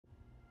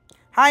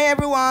Hi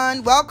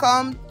everyone,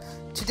 welcome.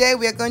 Today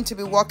we are going to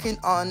be working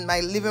on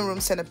my living room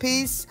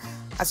centerpiece.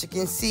 As you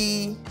can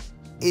see,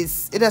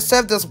 it has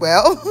served us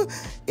well.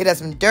 It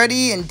has been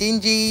dirty and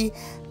dingy,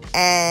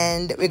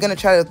 and we're going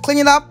to try to clean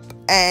it up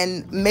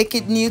and make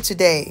it new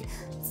today.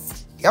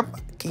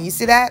 Yep, can you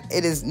see that?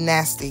 It is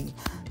nasty.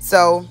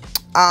 So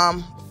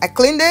I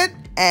cleaned it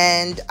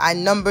and I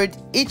numbered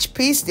each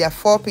piece. There are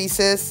 4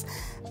 pieces,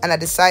 and I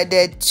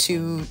decided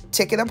to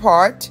take it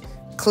apart,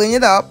 clean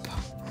it up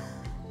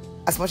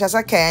as much as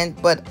I can,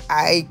 but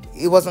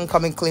it wasn't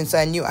coming clean, so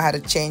I knew I had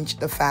to change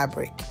the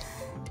fabric.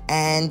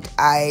 And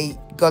I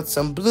got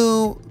some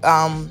blue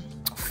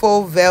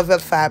faux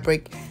velvet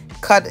fabric,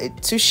 cut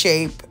it to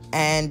shape,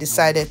 and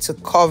decided to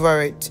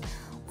cover it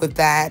with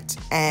that.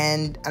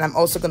 And I'm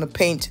also going to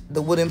paint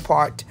the wooden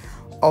part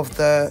of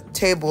the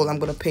table. I'm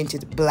going to paint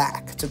it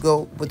black to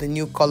go with the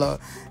new color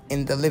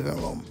in the living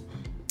room.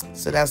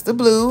 So that's the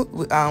blue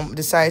we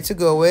decided to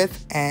go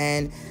with,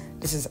 and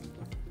this is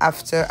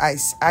after I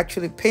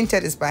actually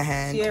painted this by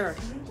hand. Sierra.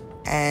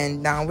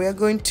 And now we are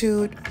going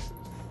to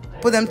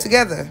put them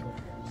together.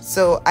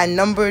 So I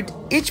numbered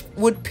each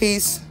wood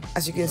piece,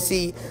 as you can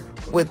see,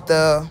 with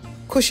the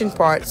cushion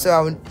part, so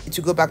I would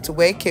to go back to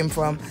where it came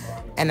from,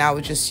 and I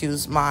would just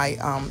use my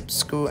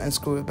screw and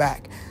screw it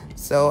back.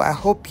 So I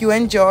hope you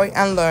enjoy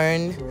and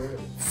learn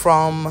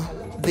from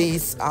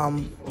this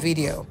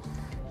video.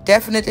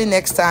 Definitely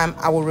next time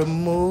I will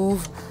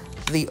remove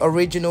the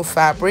original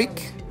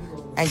fabric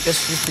and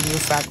just use the new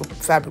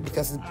fabric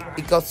because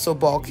it got so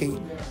bulky.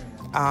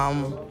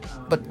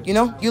 But you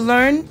know, you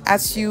learn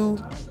as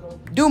you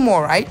do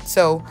more, right?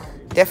 So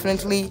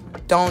definitely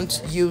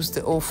don't use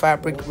the old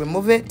fabric,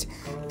 remove it,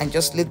 and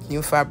just leave the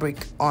new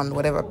fabric on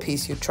whatever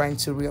piece you're trying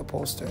to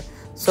reupholster.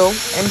 So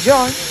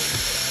enjoy.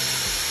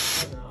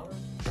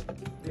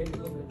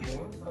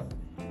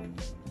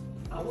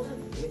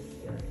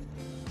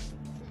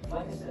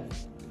 Like I said,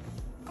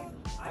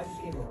 I've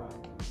seen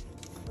around.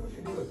 What should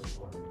you do it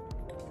for?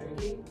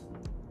 Drinking?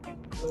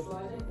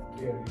 Socializing?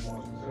 Yeah, you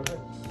want some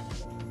service?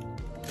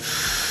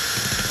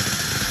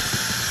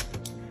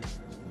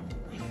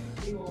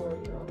 People,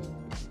 you know,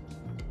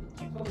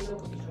 something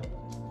else to show.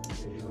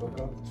 Did you look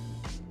up?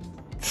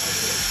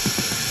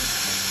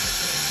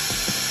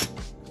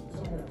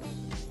 Somewhere else.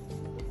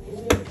 Is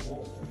there a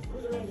wall?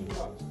 Was there any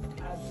drugs?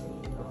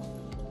 Absolutely not.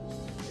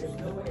 There's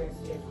no way I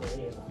escaped for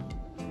any of them.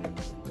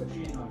 But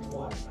cheating on your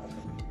wife,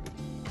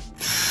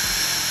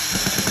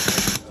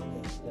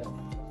 yeah.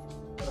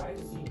 But I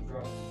haven't seen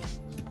drugs.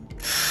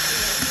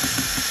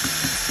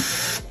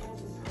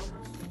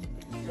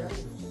 Drugs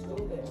are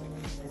still there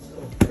and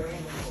still very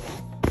much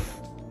alive.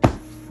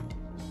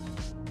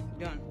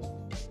 Done.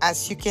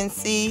 As you can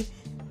see,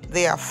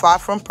 they are far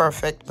from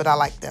perfect, but I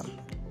like them.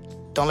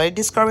 Don't let it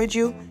discourage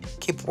you.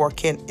 Keep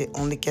working. It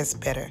only gets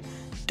better.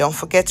 Don't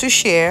forget to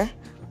share,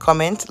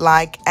 comment,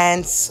 like,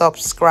 and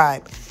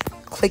subscribe.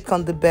 Click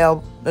on the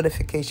bell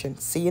notification.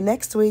 See you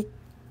next week.